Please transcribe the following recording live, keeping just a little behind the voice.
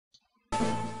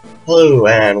Hello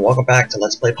and welcome back to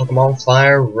Let's Play Pokemon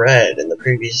FireRed. In the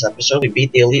previous episode we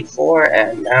beat the Elite Four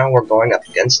and now we're going up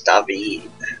against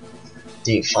David.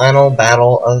 The final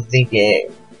battle of the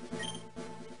game.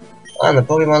 I'm the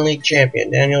Pokemon League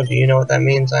champion. Daniel, do you know what that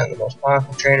means? I'm the most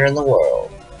powerful trainer in the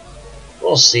world.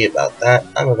 We'll see about that.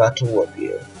 I'm about to whoop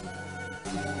you.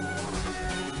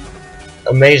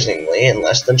 Amazingly, in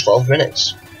less than 12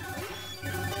 minutes.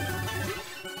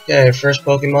 Okay, first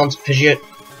Pokemon's Pidgeot.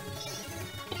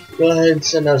 Go ahead and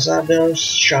send out Zapdos.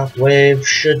 Shockwave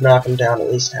should knock him down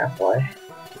at least halfway.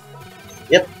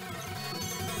 Yep.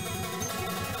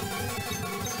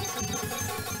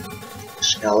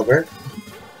 Excalibur.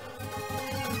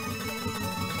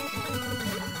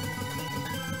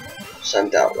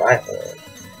 Send out Rhyhorn.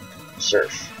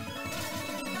 Surf.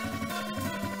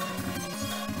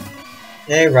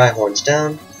 Okay, Rhyhorn's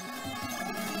down.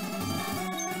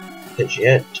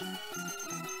 Pidgeot.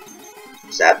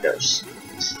 Zapdos.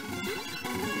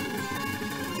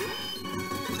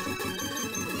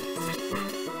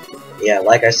 Yeah,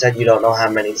 like I said, you don't know how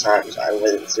many times I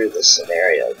went through this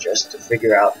scenario just to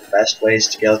figure out the best ways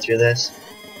to go through this.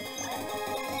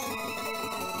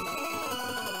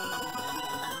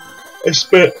 I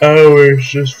spent hours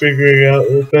just figuring out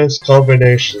the best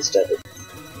combinations to it.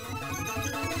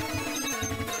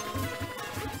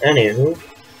 Anywho,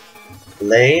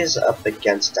 Blaze up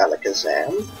against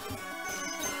Alakazam.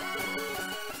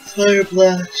 Fire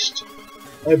Blast,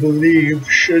 I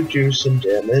believe, should do some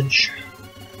damage.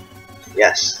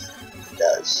 Yes, it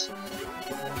does.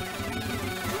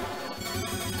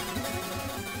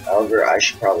 However, I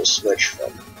should probably switch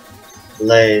from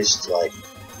Blaze to, like,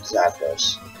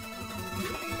 Zapdos.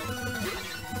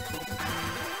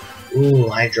 Ooh,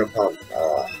 Hydro Pump.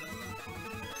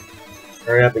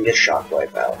 Hurry up and get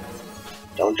Shockwave out.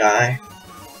 Don't die.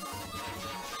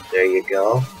 There you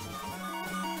go.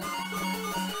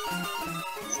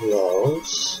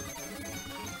 Close.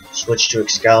 Switch to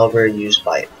Excalibur, use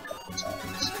Bite.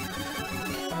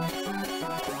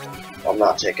 I'm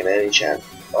not taking any chance.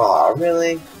 Aw,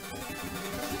 really?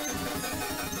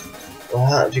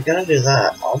 Well, if you're gonna do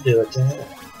that, I'll do it to him.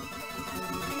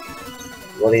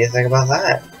 What do you think about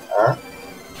that, huh?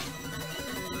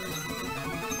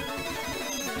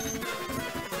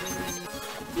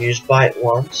 Use Bite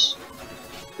once.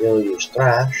 You'll use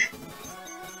Thrash.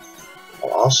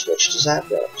 And I'll switch to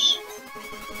Zapdos.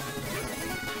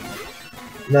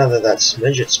 Now that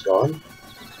Smidget's gone,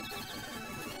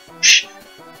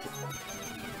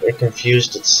 it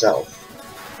confused itself.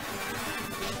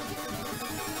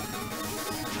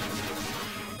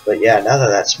 But yeah, now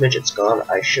that Smidget's gone,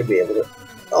 I should be able to...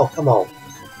 Oh, come on.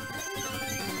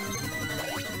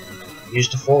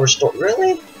 Used a full restore...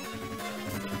 Really?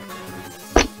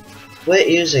 Quit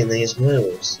using these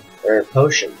moves. Or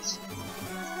potions.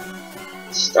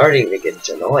 It's starting to get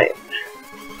annoying.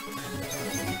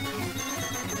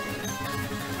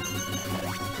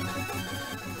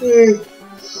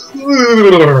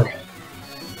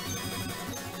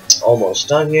 Almost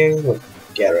done here with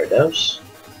Gyarados.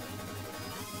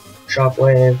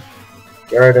 Shockwave.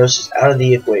 Gyarados is out of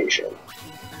the equation.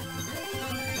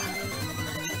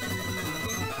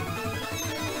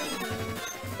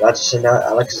 Got to send out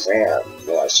Alakazam.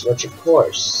 Will I switch, of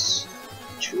course,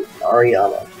 to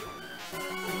Ariana?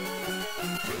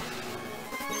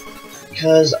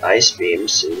 Because Ice Beam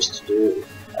seems to do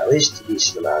at least a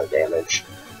decent amount of damage.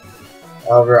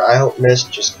 However, I hope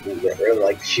Mist just can get rid of,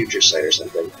 like, Future Sight or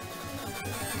something.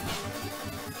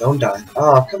 Don't die.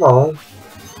 Oh, come on.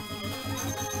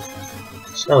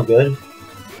 It's no good.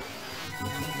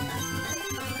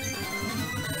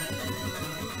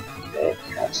 Okay,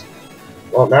 cast.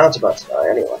 Well, now it's about to die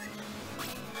anyway.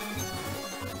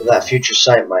 But that Future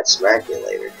Sight might smack you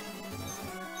later.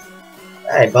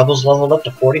 Hey, Bubbles leveled up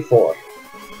to 44.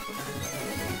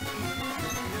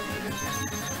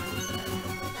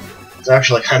 It's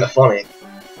actually kind of funny.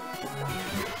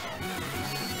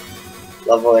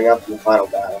 Leveling up in the final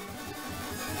battle.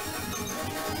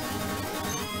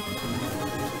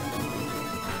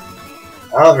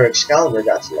 However, Excalibur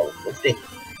got to level 50.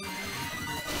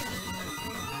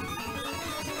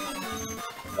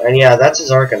 And yeah, that's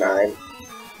his Arcanine.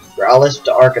 Growlithe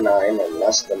to Arcanine in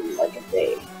less than like a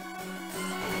day.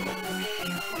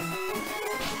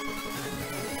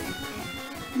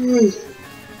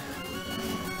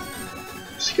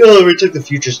 Excalibur took the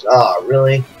future. Ah,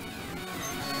 really?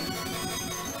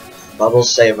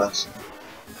 Bubbles, save us.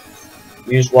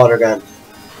 Use Water Gun.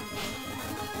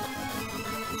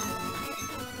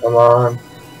 Come on.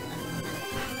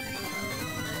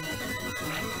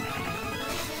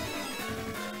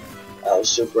 That was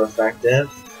super effective.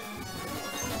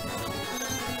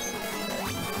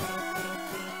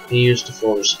 He used a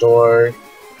full restore.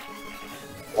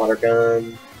 Water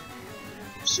gun.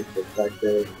 Super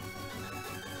effective.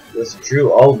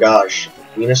 Withdrew. Oh gosh.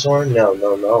 Venusaur? No,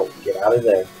 no, no. Get out of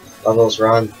there. Bubbles,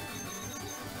 run.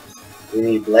 We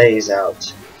need Blaze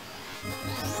out.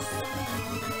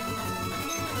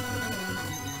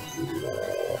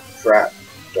 No, crap.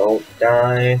 Don't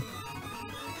die.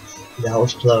 That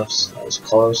was close. That was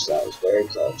close. That was very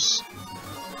close.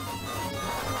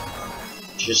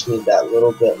 Just need that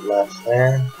little bit left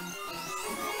there.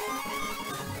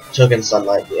 Token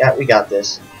Sunlight. Yeah, we got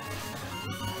this.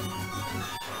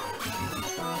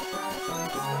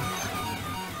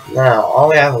 Now, all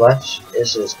we have left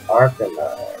is his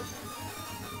Arcanine.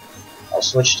 I'll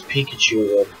switch to Pikachu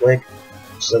real quick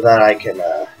so that I can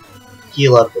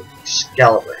heal up with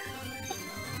Excalibur.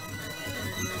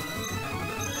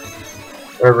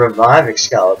 Or revive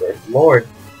Excalibur. Lord.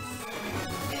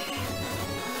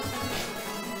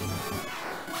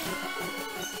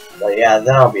 But yeah,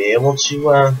 then I'll be able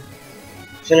to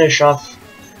finish off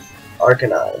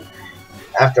Arcanine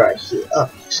after I heal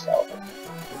up Excalibur.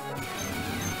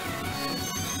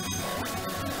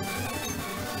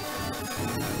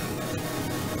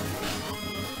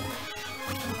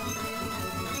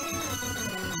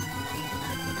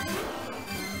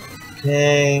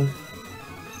 Okay.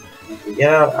 If we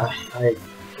get out, I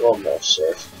will no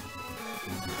surf.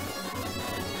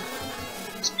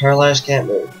 It's paralyzed, can't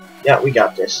move. Yeah, we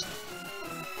got this.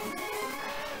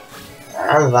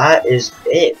 And that is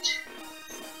it.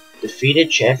 Defeated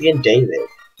Champion David.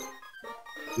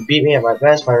 You beat me at my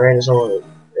best, my reign is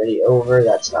already over,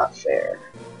 that's not fair.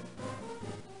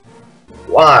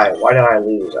 Why? Why did I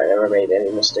lose? I never made any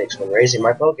mistakes when raising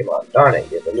my Pokemon. Darn it,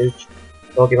 you're the new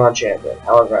Pokemon champion.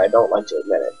 However, I don't like to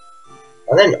admit it.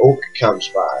 And then Oak comes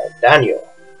by. Daniel.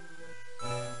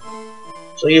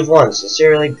 So you've won.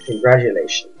 Sincerely,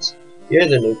 congratulations. You're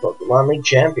the new Pokemon League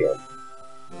champion.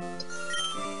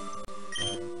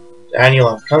 Daniel,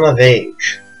 I've come of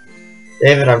age.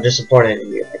 David, I'm disappointed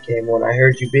in you. I came when I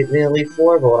heard you beat me in Elite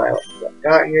Four, but when I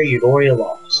got here, you'd already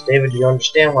lost. David, do you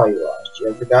understand why you lost? You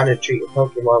have forgotten to treat your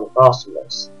Pokemon with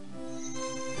awesomeness.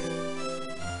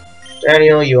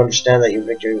 Daniel, you understand that your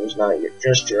victory was not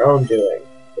just your own doing.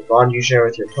 The bond you share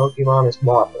with your Pokemon is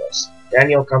marvelous.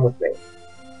 Daniel, come with me.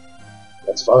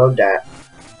 Let's follow Dad.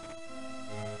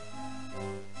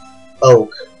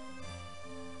 Oak.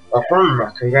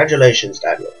 Congratulations,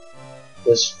 Daniel.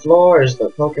 This floor is the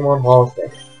Pokemon Hall of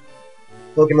Fame.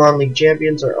 Pokemon League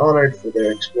champions are honored for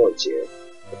their exploits here.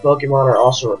 The Pokemon are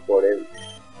also recorded.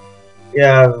 You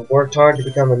have worked hard to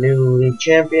become a new League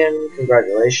champion.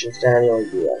 Congratulations, Daniel.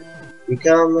 You have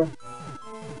become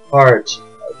part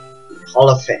of the Hall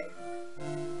of Fame.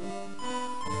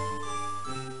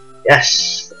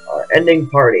 Yes, our ending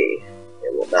party.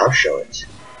 It will now show it.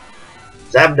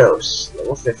 Zapdos,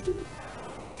 level 50.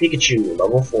 Pikachu,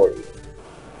 level 40.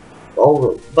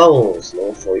 Bubbles,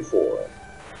 level 44.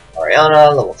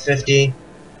 Ariana, level 50.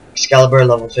 Excalibur,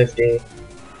 level 50.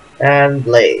 And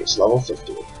Blaze, level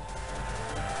 50.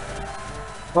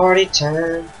 Party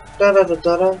time. Da da da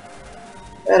da da.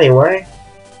 Anyway,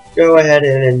 go ahead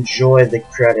and enjoy the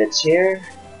credits here.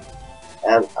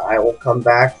 And I will come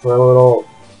back for a little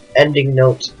ending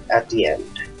note at the end.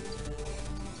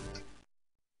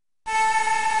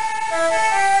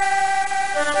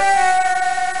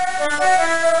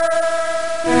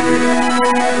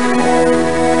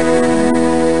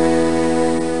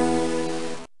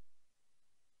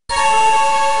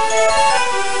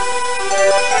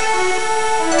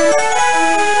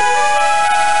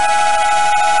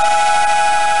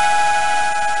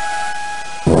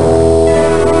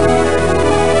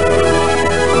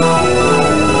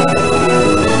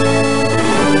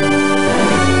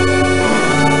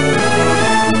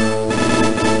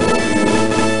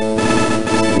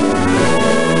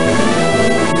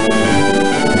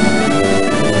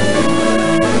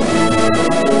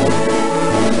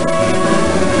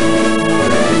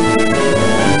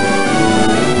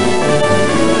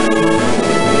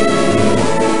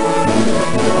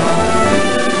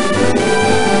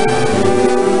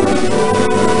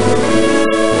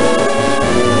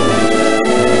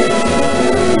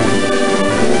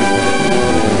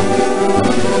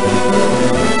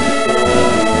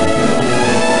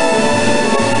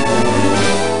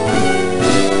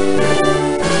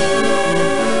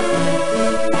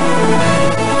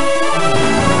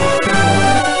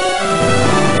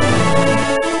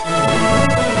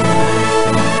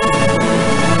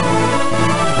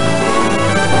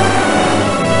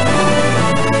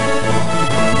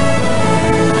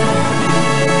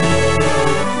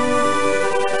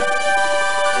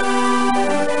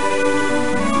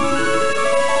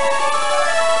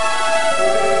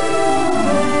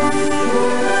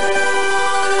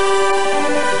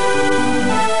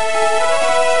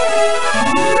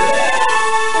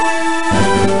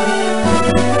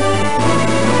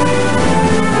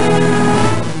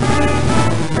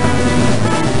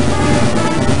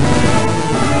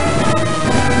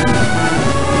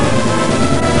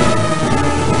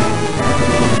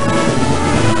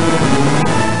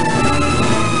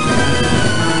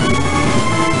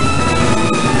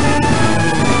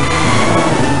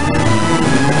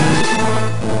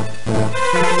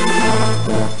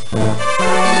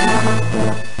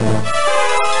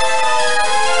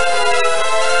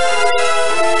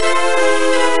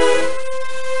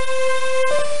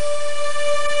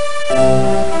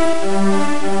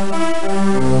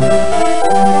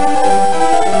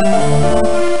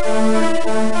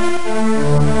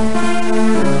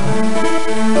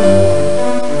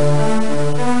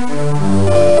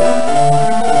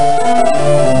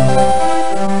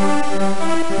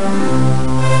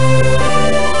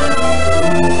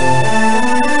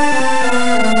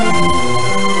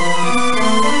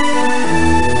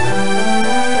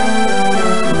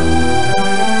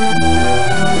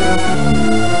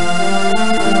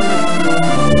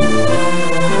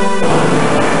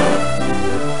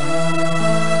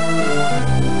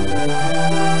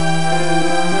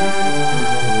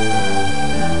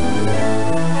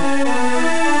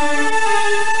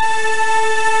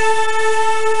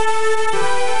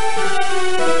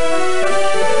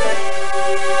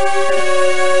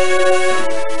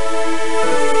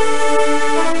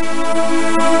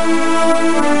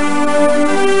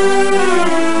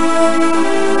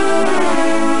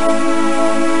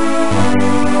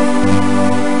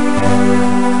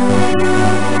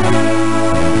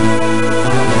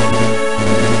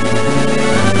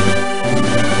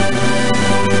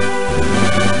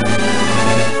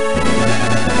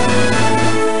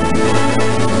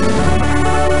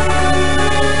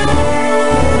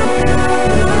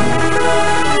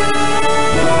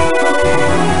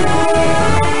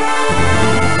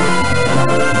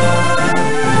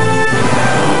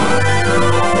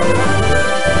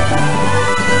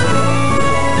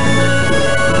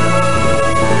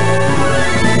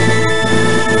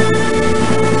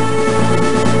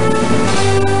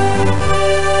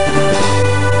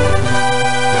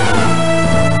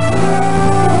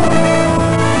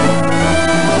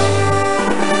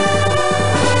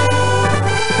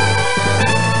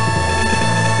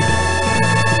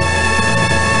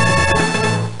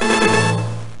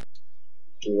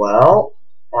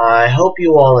 hope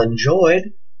you all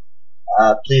enjoyed.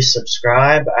 Please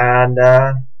subscribe, and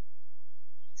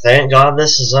thank God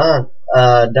this is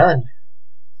done.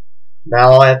 Now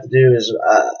all I have to do is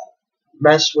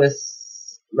mess with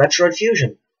Metroid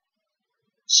Fusion.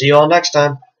 See you all next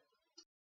time.